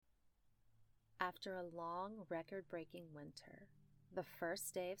After a long, record-breaking winter, the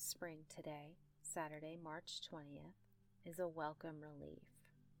first day of spring today, Saturday, March 20th, is a welcome relief.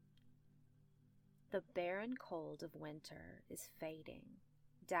 The barren cold of winter is fading,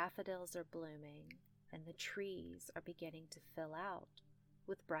 daffodils are blooming, and the trees are beginning to fill out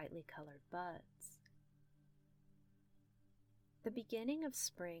with brightly colored buds. The beginning of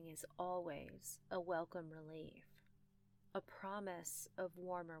spring is always a welcome relief, a promise of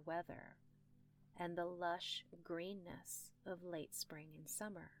warmer weather, and the lush greenness of late spring and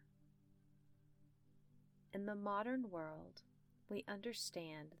summer. In the modern world, we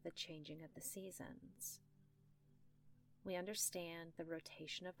understand the changing of the seasons. We understand the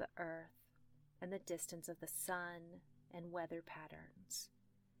rotation of the earth and the distance of the sun and weather patterns.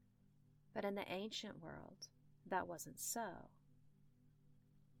 But in the ancient world, that wasn't so.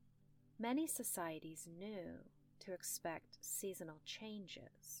 Many societies knew to expect seasonal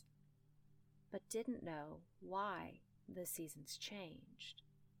changes, but didn't know why the seasons changed.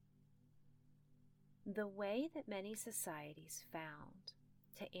 The way that many societies found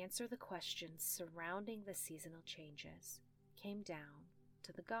to answer the questions surrounding the seasonal changes came down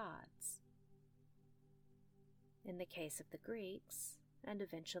to the gods. In the case of the Greeks, and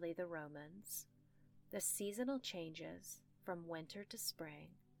eventually the Romans, the seasonal changes from winter to spring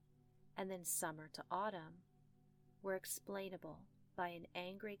and then summer to autumn were explainable by an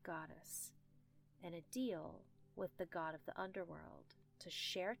angry goddess and a deal with the god of the underworld to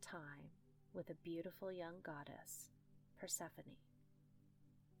share time with a beautiful young goddess, Persephone.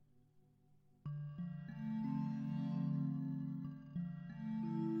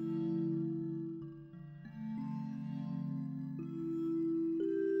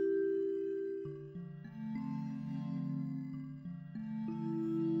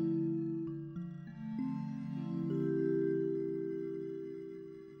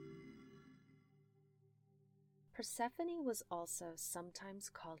 Persephone was also sometimes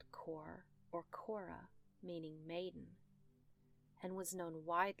called Kor or Cora, meaning maiden, and was known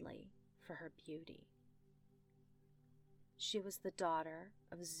widely for her beauty. She was the daughter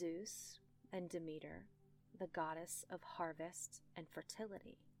of Zeus and Demeter, the goddess of harvest and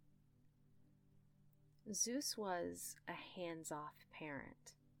fertility. Zeus was a hands-off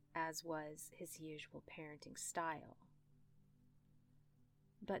parent, as was his usual parenting style.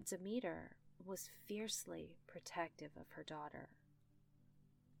 But Demeter was fiercely protective of her daughter.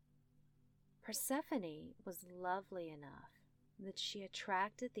 Persephone was lovely enough that she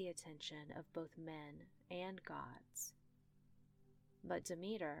attracted the attention of both men and gods, but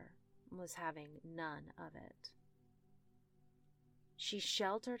Demeter was having none of it. She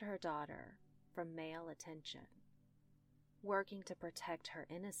sheltered her daughter from male attention, working to protect her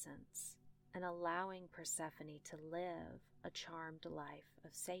innocence and allowing Persephone to live a charmed life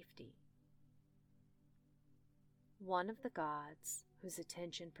of safety. One of the gods whose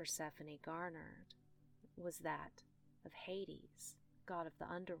attention Persephone garnered was that of Hades, god of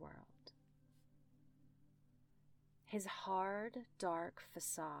the underworld. His hard, dark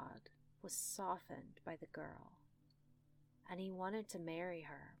facade was softened by the girl, and he wanted to marry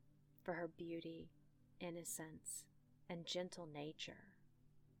her for her beauty, innocence, and gentle nature.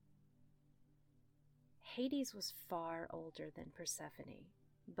 Hades was far older than Persephone,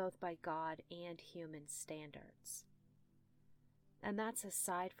 both by god and human standards. And that's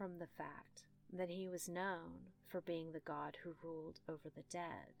aside from the fact that he was known for being the god who ruled over the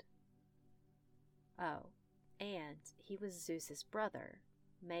dead. Oh, and he was Zeus's brother,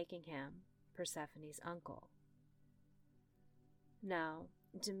 making him Persephone's uncle. No,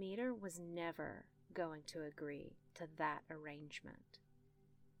 Demeter was never going to agree to that arrangement.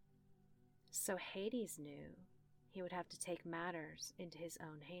 So Hades knew he would have to take matters into his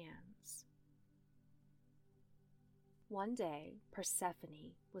own hands. One day,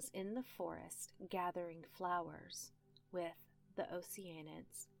 Persephone was in the forest gathering flowers with the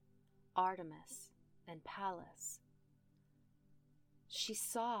Oceanids, Artemis, and Pallas. She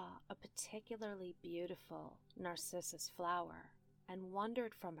saw a particularly beautiful narcissus flower and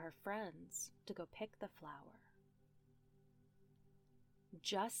wandered from her friends to go pick the flower.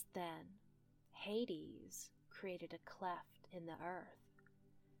 Just then, Hades created a cleft in the earth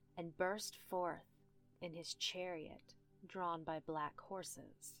and burst forth in his chariot drawn by black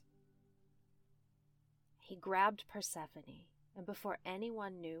horses. He grabbed Persephone, and before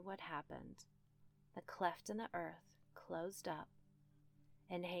anyone knew what happened, the cleft in the earth closed up,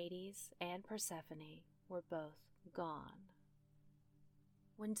 and Hades and Persephone were both gone.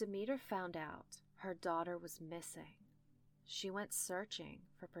 When Demeter found out her daughter was missing, she went searching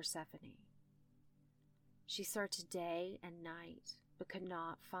for Persephone. She searched day and night but could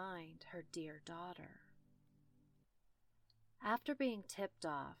not find her dear daughter. After being tipped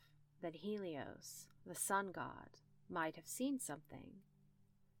off that Helios, the sun god, might have seen something,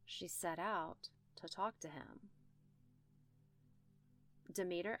 she set out to talk to him.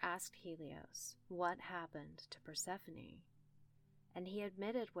 Demeter asked Helios what happened to Persephone, and he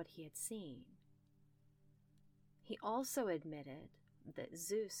admitted what he had seen. He also admitted that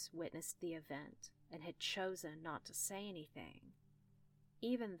Zeus witnessed the event and had chosen not to say anything,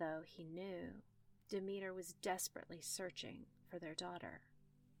 even though he knew Demeter was desperately searching for their daughter.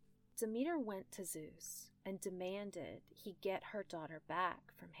 Demeter went to Zeus and demanded he get her daughter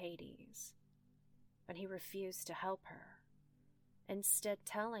back from Hades, but he refused to help her, instead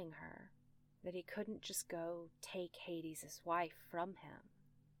telling her that he couldn't just go take Hades' wife from him.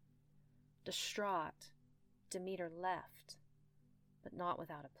 Distraught, Demeter left, but not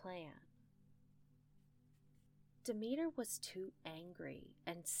without a plan. Demeter was too angry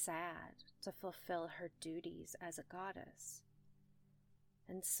and sad to fulfill her duties as a goddess,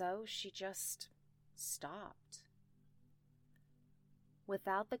 and so she just stopped.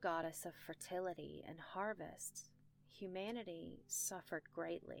 Without the goddess of fertility and harvest, humanity suffered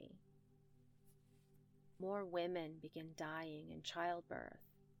greatly. More women began dying in childbirth.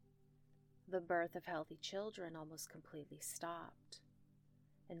 The birth of healthy children almost completely stopped,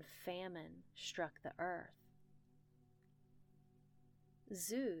 and famine struck the earth.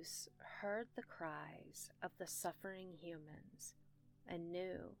 Zeus heard the cries of the suffering humans and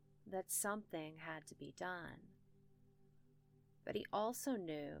knew that something had to be done. But he also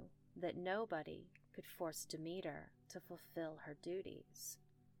knew that nobody could force Demeter to fulfill her duties.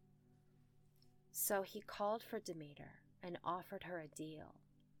 So he called for Demeter and offered her a deal.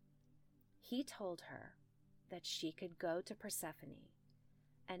 He told her that she could go to Persephone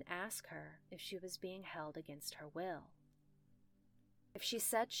and ask her if she was being held against her will. If she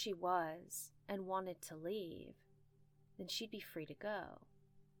said she was and wanted to leave, then she'd be free to go.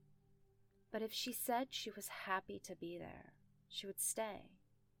 But if she said she was happy to be there, she would stay,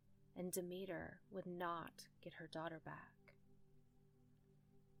 and Demeter would not get her daughter back.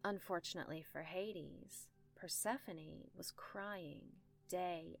 Unfortunately for Hades, Persephone was crying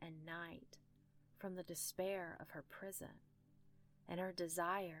day and night from the despair of her prison and her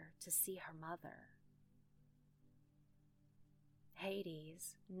desire to see her mother.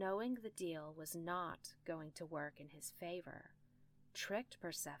 Hades, knowing the deal was not going to work in his favor, tricked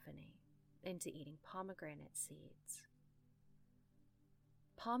Persephone into eating pomegranate seeds.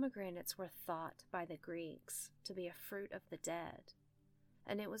 Pomegranates were thought by the Greeks to be a fruit of the dead,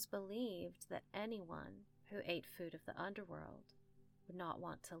 and it was believed that anyone who ate food of the underworld would not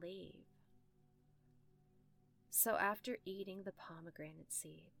want to leave. So after eating the pomegranate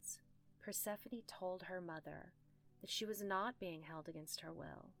seeds, Persephone told her mother that she was not being held against her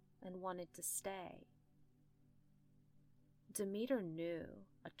will and wanted to stay. Demeter knew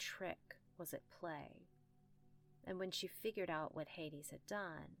a trick was at play, and when she figured out what Hades had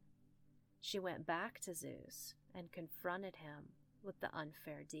done, she went back to Zeus and confronted him with the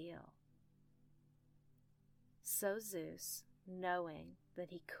unfair deal. So Zeus, knowing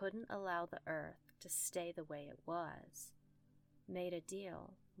that he couldn't allow the earth to stay the way it was, made a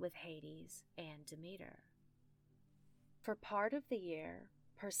deal with Hades and Demeter. For part of the year,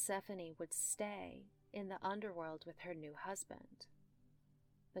 Persephone would stay in the underworld with her new husband.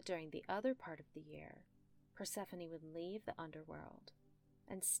 But during the other part of the year, Persephone would leave the underworld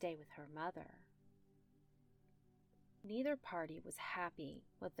and stay with her mother. Neither party was happy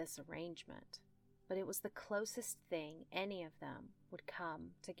with this arrangement, but it was the closest thing any of them would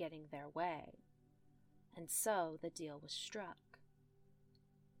come to getting their way, and so the deal was struck.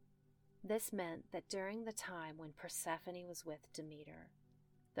 This meant that during the time when Persephone was with Demeter,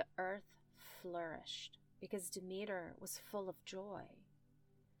 the earth flourished because Demeter was full of joy.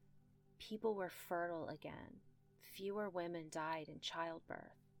 People were fertile again, fewer women died in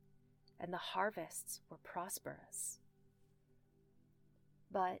childbirth, and the harvests were prosperous.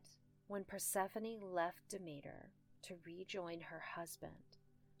 But when Persephone left Demeter to rejoin her husband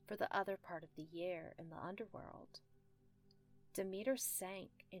for the other part of the year in the underworld, Demeter sank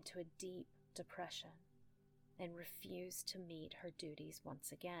into a deep depression and refused to meet her duties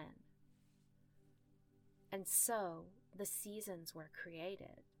once again. And so the seasons were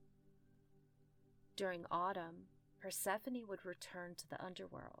created. During autumn, Persephone would return to the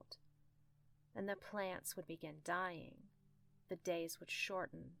underworld, and the plants would begin dying, the days would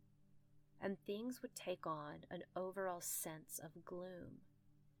shorten, and things would take on an overall sense of gloom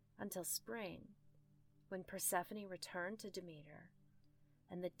until spring, when Persephone returned to Demeter,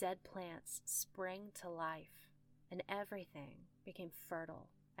 and the dead plants sprang to life and everything became fertile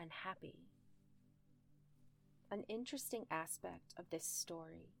and happy. An interesting aspect of this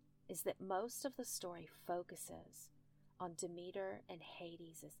story is that most of the story focuses on Demeter and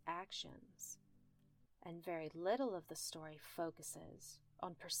Hades' actions, and very little of the story focuses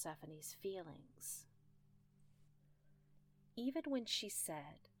on Persephone's feelings. Even when she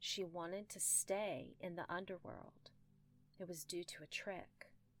said she wanted to stay in the underworld, it was due to a trick.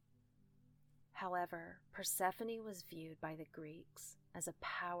 However, Persephone was viewed by the Greeks as a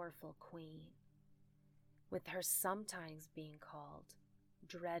powerful queen, with her sometimes being called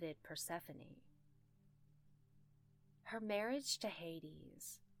dreaded Persephone. Her marriage to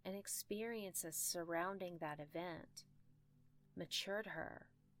Hades and experiences surrounding that event matured her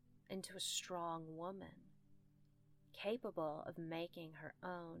into a strong woman, capable of making her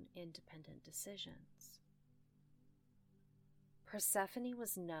own independent decisions. Persephone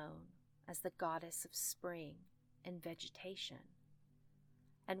was known as the goddess of spring and vegetation,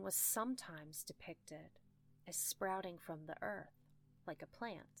 and was sometimes depicted as sprouting from the earth like a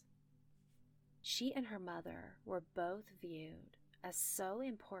plant. She and her mother were both viewed as so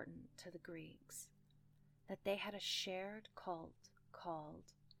important to the Greeks that they had a shared cult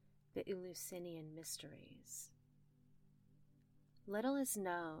called the Eleusinian Mysteries. Little is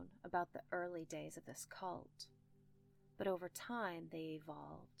known about the early days of this cult, but over time they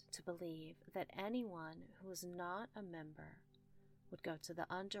evolved to believe that anyone who was not a member would go to the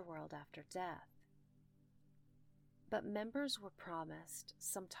underworld after death. But members were promised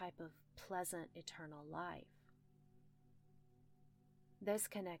some type of pleasant eternal life. This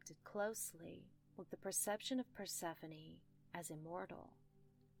connected closely with the perception of Persephone as immortal,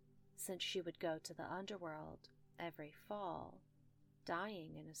 since she would go to the underworld every fall,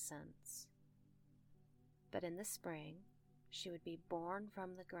 dying in a sense. But in the spring, she would be born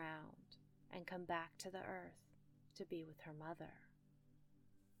from the ground and come back to the earth to be with her mother.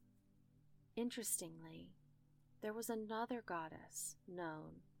 Interestingly, there was another goddess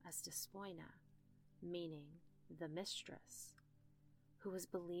known as Despoina, meaning the mistress, who was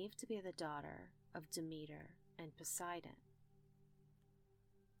believed to be the daughter of Demeter and Poseidon.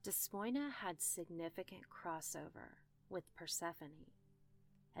 Despoina had significant crossover with Persephone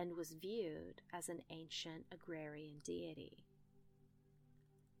and was viewed as an ancient agrarian deity.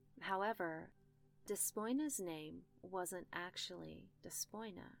 However, Despoina's name wasn't actually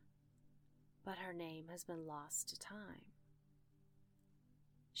Despoina, but her name has been lost to time.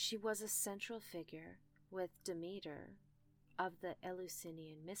 She was a central figure with Demeter of the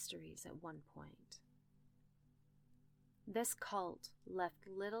Eleusinian Mysteries at one point. This cult left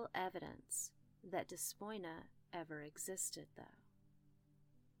little evidence that Despoina ever existed, though.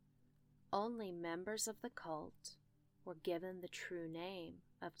 Only members of the cult were given the true name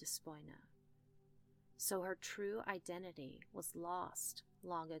of Despoina, so her true identity was lost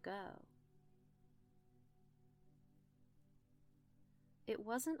long ago. It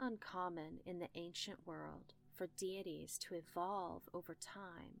wasn't uncommon in the ancient world for deities to evolve over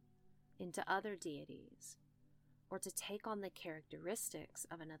time into other deities, or to take on the characteristics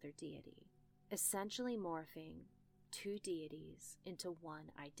of another deity, essentially morphing two deities into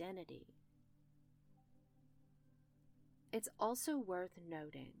one identity. It's also worth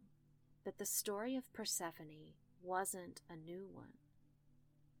noting that the story of Persephone wasn't a new one.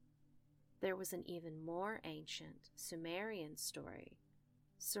 There was an even more ancient Sumerian story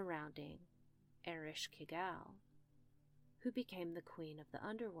surrounding Eresh-ki-gal, who became the queen of the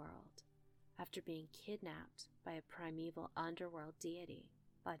underworld after being kidnapped by a primeval underworld deity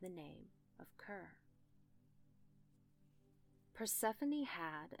by the name of Ker. Persephone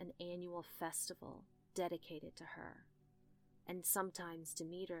had an annual festival dedicated to her, and sometimes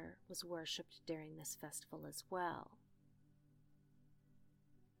Demeter was worshipped during this festival as well.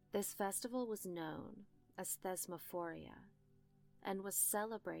 This festival was known as Thesmophoria and was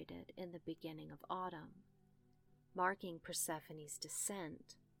celebrated in the beginning of autumn, marking Persephone's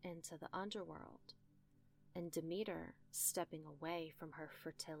descent into the underworld, and Demeter stepping away from her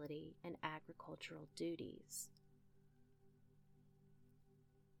fertility and agricultural duties.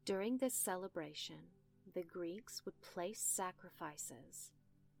 During this celebration, the Greeks would place sacrifices,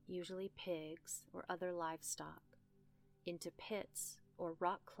 usually pigs or other livestock, into pits or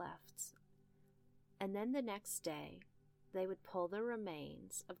rock clefts, and then the next day they would pull the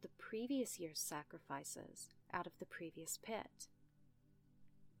remains of the previous year's sacrifices out of the previous pit.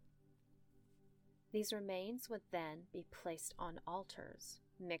 These remains would then be placed on altars,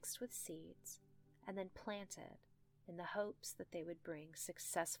 mixed with seeds, and then planted in the hopes that they would bring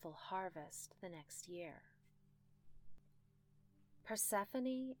successful harvest the next year.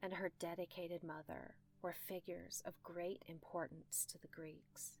 Persephone and her dedicated mother were figures of great importance to the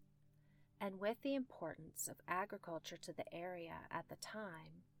Greeks, and with the importance of agriculture to the area at the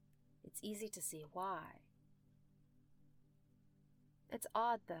time, it's easy to see why. It's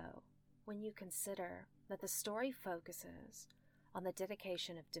odd, though, when you consider that the story focuses on the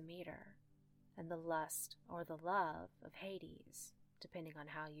dedication of Demeter and the lust or the love of Hades, depending on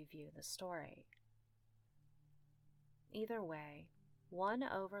how you view the story. Either way, one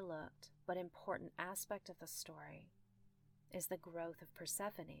overlooked but important aspect of the story is the growth of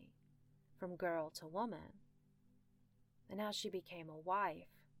Persephone from girl to woman, and how she became a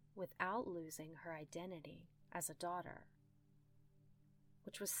wife without losing her identity as a daughter,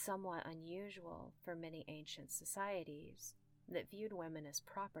 which was somewhat unusual for many ancient societies that viewed women as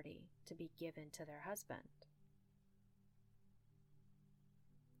property to be given to their husband.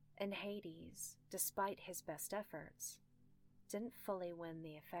 And Hades, despite his best efforts, didn't fully win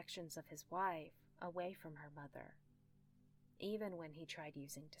the affections of his wife away from her mother, even when he tried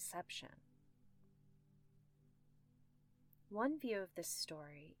using deception. One view of this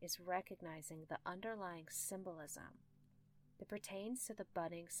story is recognizing the underlying symbolism that pertains to the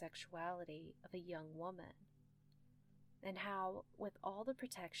budding sexuality of a young woman, and how, with all the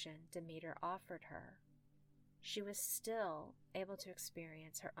protection Demeter offered her, she was still able to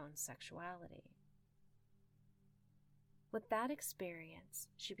experience her own sexuality. With that experience,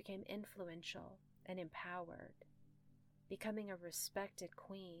 she became influential and empowered, becoming a respected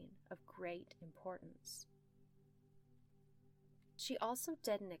queen of great importance. She also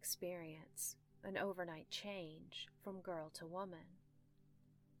didn't experience an overnight change from girl to woman,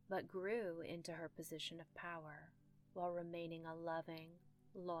 but grew into her position of power while remaining a loving,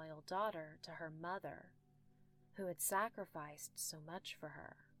 loyal daughter to her mother, who had sacrificed so much for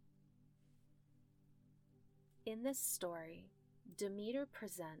her. In this story, Demeter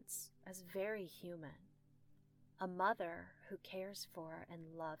presents as very human, a mother who cares for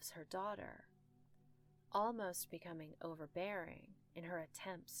and loves her daughter, almost becoming overbearing in her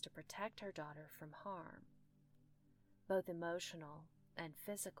attempts to protect her daughter from harm, both emotional and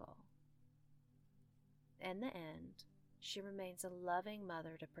physical. In the end, she remains a loving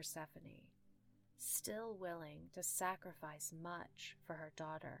mother to Persephone, still willing to sacrifice much for her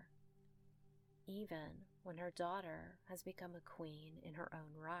daughter, even when her daughter has become a queen in her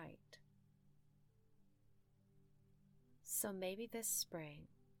own right. So maybe this spring,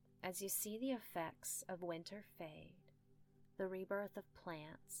 as you see the effects of winter fade, the rebirth of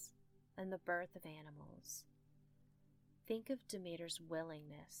plants, and the birth of animals, think of Demeter's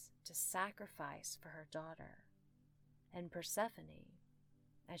willingness to sacrifice for her daughter, and Persephone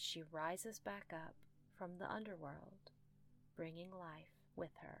as she rises back up from the underworld, bringing life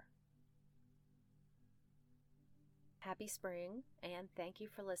with her. Happy spring, and thank you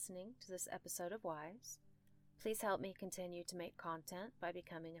for listening to this episode of Wise. Please help me continue to make content by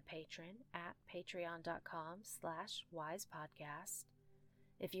becoming a patron at patreon.com/wisepodcast.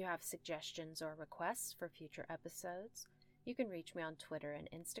 If you have suggestions or requests for future episodes, you can reach me on Twitter and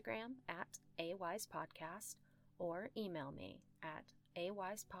Instagram at awisepodcast, or email me at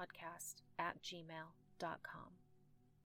awisepodcast@gmail.com.